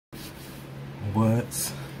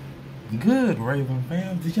What's good, Raven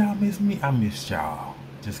fans? Did y'all miss me? I missed y'all.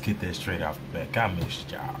 Just get that straight off the back. I missed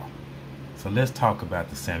y'all. So let's talk about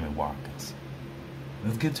the Sammy Watkins.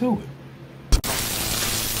 Let's get to it.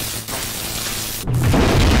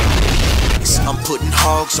 I'm putting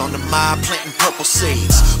hogs on the mind, planting purple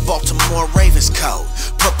seeds. Baltimore Ravens coat,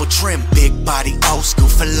 purple trim, big body, old school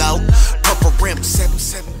for low. Purple rim,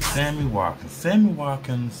 7-7. Sammy Watkins. Sammy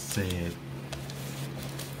Watkins said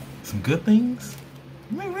some good things.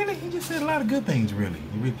 I mean, really, he just said a lot of good things, really.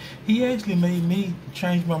 He actually made me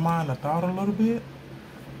change my mind of thought a little bit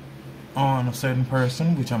on a certain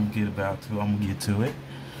person, which I'm gonna get to it.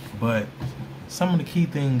 But some of the key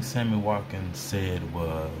things Sammy Watkins said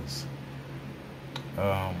was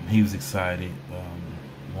he was excited.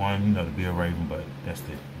 One, to be a Raven, but that's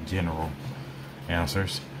the general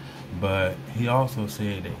answers. But he also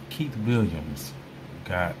said that Keith Williams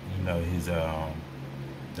got, his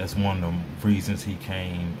that's one of the reasons he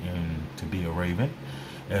came in to be a Raven.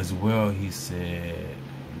 As well, he said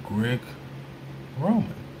Greg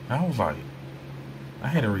Roman. I was like, I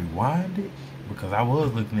had to rewind it because I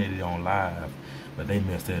was looking at it on live, but they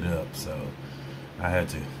messed that up, so I had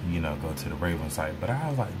to, go to the Raven site. But I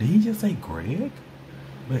was like, did he just say Greg?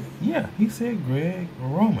 But yeah, he said Greg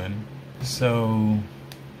Roman. So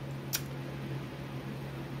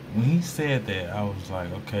when he said that, I was like,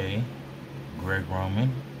 okay, Greg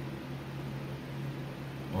Roman.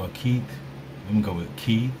 Well, Keith. Let me go with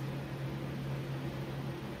Keith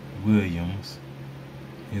Williams,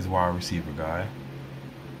 his wide receiver guy,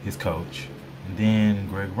 his coach. And then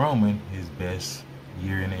Greg Roman, his best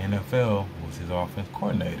year in the NFL was his offense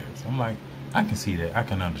coordinator. So I'm like, I can see that. I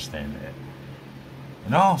can understand that.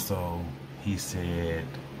 And also, he said,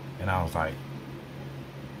 and I was like,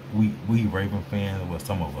 we Raven fans, well,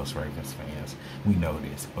 some of us Ravens fans, we know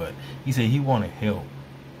this, but he said he want to help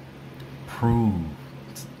prove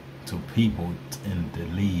to people in the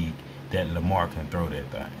league that Lamar can throw that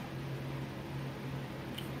thing.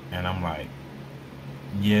 And I'm like,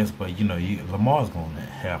 yes, but Lamar's going to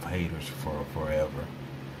have haters for forever.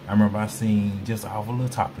 I remember I seen, just off a little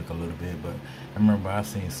topic a little bit, but I remember I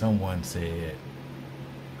seen someone said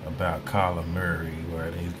about Kyler Murray,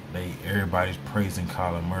 where everybody's praising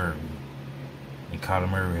Kyler Murray, and Kyler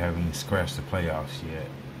Murray haven't even scratched the playoffs yet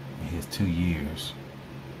in his 2 years.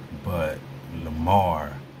 But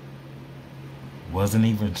Lamar wasn't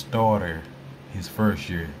even starter his first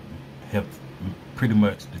year. Helped pretty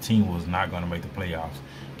much, the team was not going to make the playoffs,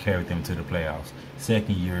 carried them to the playoffs.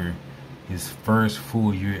 Second year, his first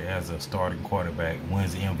full year as a starting quarterback,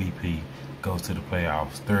 wins the MVP, goes to the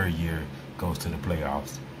playoffs. Third year, goes to the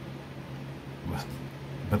playoffs.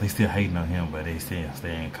 But they still hating on him, but they still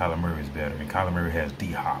saying Kyler Murray is better. And Kyler Murray has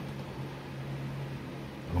D-Hop.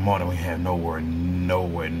 Lamar don't have nowhere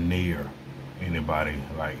near anybody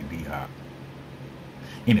like D-Hop.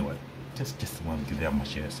 Anyway, just wanted to get that on my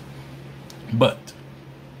chest. But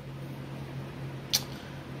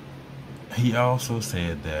he also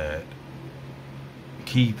said that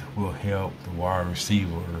Keith will help the wide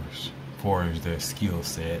receivers for their skill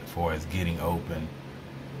set, for as getting open.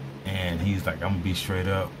 And he's like, I'm gonna be straight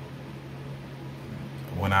up.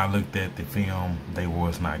 When I looked at the film, they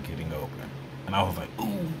was not getting open. And I was like,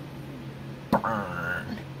 ooh,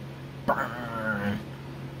 burn.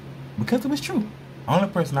 Because it was true. Only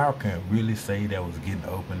person I can really say that was getting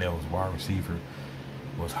open, that was wide receiver,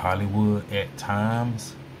 was Hollywood at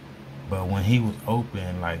times. But when he was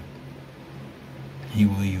open, like, he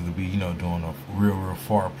would either be, doing a real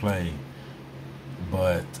far play,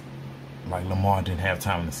 but like Lamar didn't have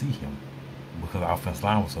time to see him because the offensive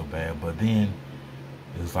line was so bad. But then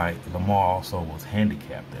it's like Lamar also was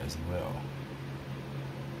handicapped as well,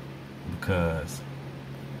 because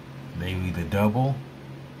they either double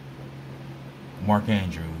Mark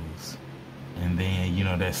Andrews, and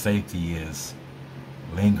then that safety is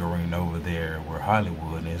lingering over there where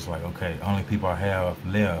Hollywood, and it's like, okay, only people I have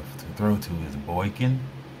left to throw to is Boykin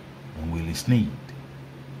and Willie Snead.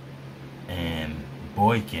 And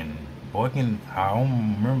Boykin, I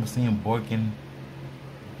don't remember seeing Boykin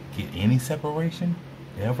get any separation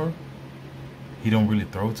ever. He don't really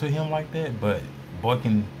throw to him like that, but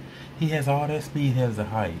Boykin, he has all that speed, has the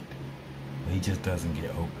height, but he just doesn't get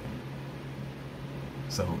open.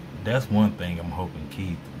 So that's one thing I'm hoping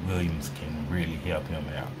Keith Williams can really help him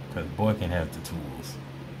out, because Boykin has the tools.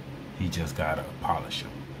 He just gotta polish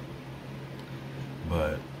them.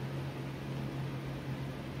 But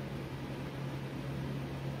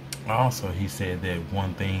also, he said that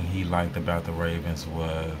one thing he liked about the Ravens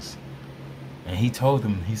was, and he told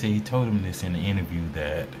him this in the interview,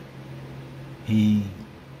 that he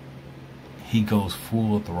goes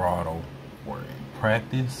full throttle for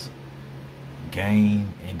practice,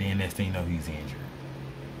 game, and then next thing you know, he's injured.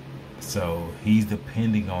 So he's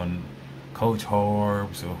depending on Coach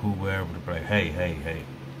Harbs or whoever to play. Hey,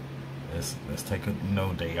 let's take a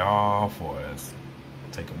day off, or let's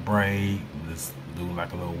take a break. Let's do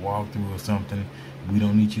like a little walkthrough or something. We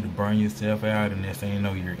don't need you to burn yourself out, and next thing you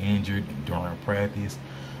know, you're injured during practice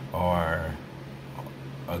or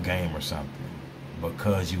a game or something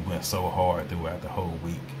because you went so hard throughout the whole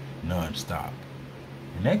week, non-stop.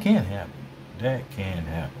 And that can happen. That can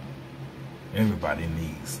happen. Everybody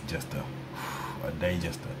needs just a day,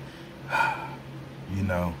 just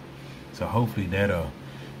So hopefully that'll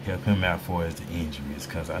help him out for his injuries,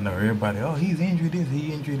 because I know everybody, oh, he's injured this,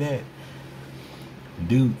 he injured that.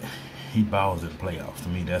 Dude, he balls at the playoffs. To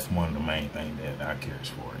me, that's one of the main things that I cares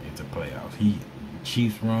for. It's the playoffs.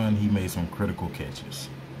 Chiefs run, he made some critical catches.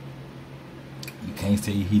 You can't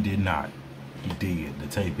say he did not. He did. The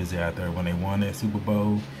tape is out there. When they won that Super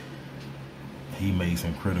Bowl, he made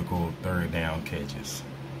some critical third down catches.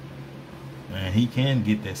 And he can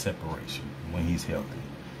get that separation when he's healthy.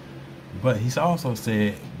 But he's also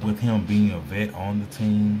said, with him being a vet on the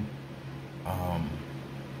team,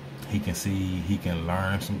 he can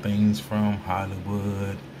learn some things from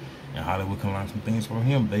Hollywood, and Hollywood can learn some things from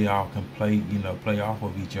him. They all can play off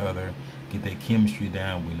of each other, get their chemistry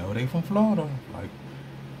down. We know they from Florida. Like,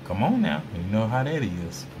 come on now, you know how that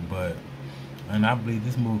is. And I believe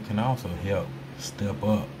this move can also help step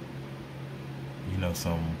up.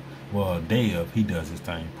 Dave, he does his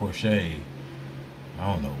thing. Porsche, I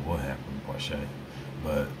don't know what happened to Porsche,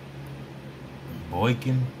 but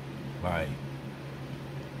Boykin, like,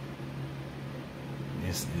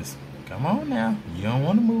 it's come on now. You don't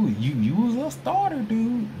want to move. You was a starter,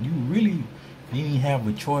 dude. You really didn't have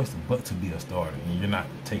a choice but to be a starter, and you're not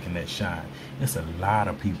taking that shine. It's a lot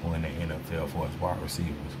of people in the NFL for us wide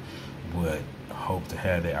receivers would hope to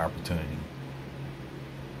have that opportunity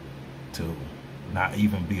to not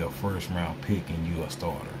even be a first round pick and you a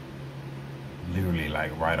starter. Literally,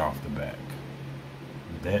 like, right off the back.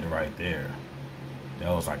 That right there, that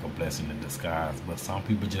was like a blessing in disguise. But some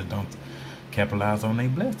people just don't capitalize on their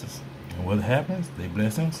blessings. And what happens? Their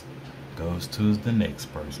blessings goes to the next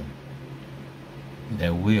person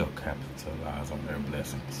that will capitalize on their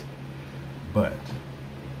blessings. But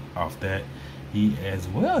off that, he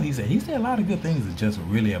said a lot of good things. It's just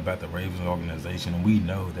really about the Ravens organization, and we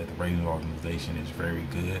know that the Ravens organization is very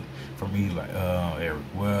good. For me, like Eric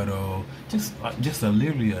Weddle,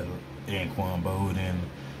 literally Anquan Bowden,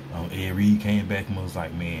 Ed Reed came back and was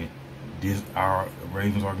like, man, our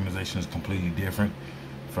Ravens organization is completely different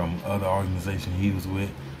from other organizations he was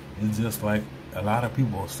with. It's just like a lot of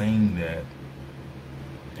people are saying that,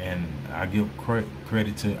 and I give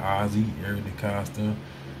credit to Ozzy, Eric DeCosta,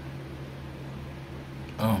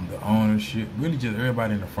 the ownership, really just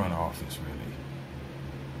everybody in the front office,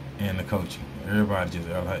 really, and the coaching. Everybody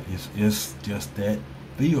it's just that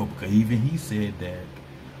feel, because even he said that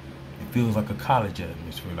it feels like a college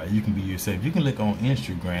atmosphere. Like, you can be yourself. You can look on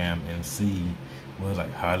Instagram and see what's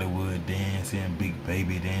like Hollywood dancing, Big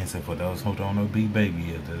Baby dancing. For those who don't know, Big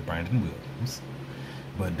Baby is that's Brandon Williams,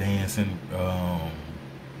 but dancing.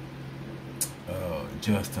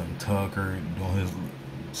 Justin Tucker doing his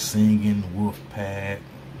singing. Wolfpack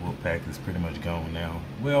is pretty much gone now.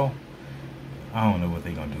 Well, I don't know what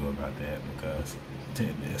they're gonna do about that, because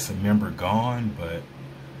it's a member gone. But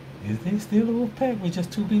is there still a Wolfpack with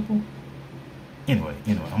just two people? Anyway,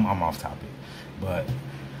 I'm off topic, but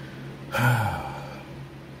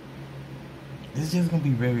it's just gonna be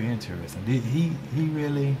very interesting. He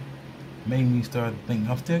really made me start to think.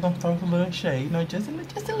 I'm still gonna talk a little shade, just a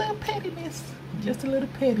little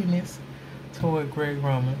pettiness toward Greg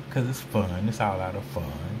Roman, because it's fun. It's all out of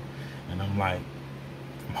fun, and I'm like,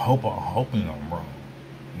 I'm hoping I'm wrong.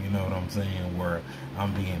 You know what I'm saying? Where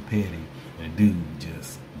I'm being petty, and the dude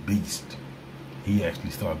just beast. He actually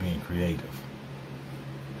started being creative,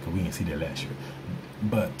 because we didn't see that last year.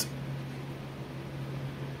 But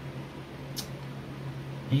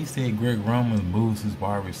he said Greg Roman moves his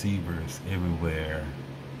wide receivers everywhere,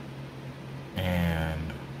 and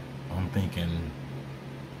I'm thinking,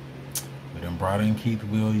 we done brought in Keith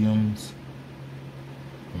Williams,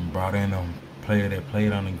 and brought in a player that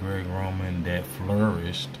played under Greg Roman that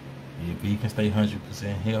flourished. If he can stay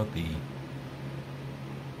 100% healthy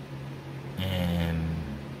and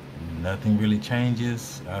nothing really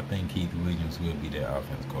changes, I think Keith Williams will be their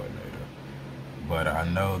offense coordinator. But I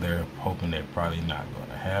know they're hoping that probably not going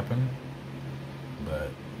to happen.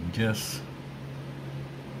 But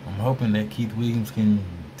I'm hoping that Keith Williams can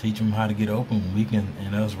teach them how to get open. We can,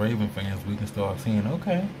 and us Raven fans, we can start seeing,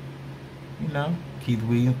 okay, Keith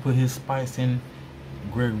Williams put his spice in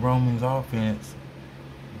Greg Roman's offense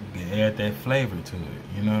add that flavor to it.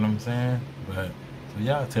 You know what I'm saying? But so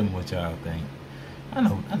y'all tell me what y'all think. I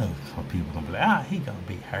know some people gonna be like, he gonna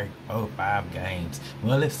be hurt 4 or 5 games.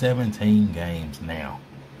 Well, it's 17 games now.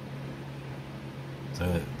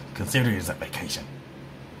 So consider it as a vacation.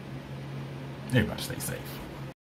 Everybody stay safe.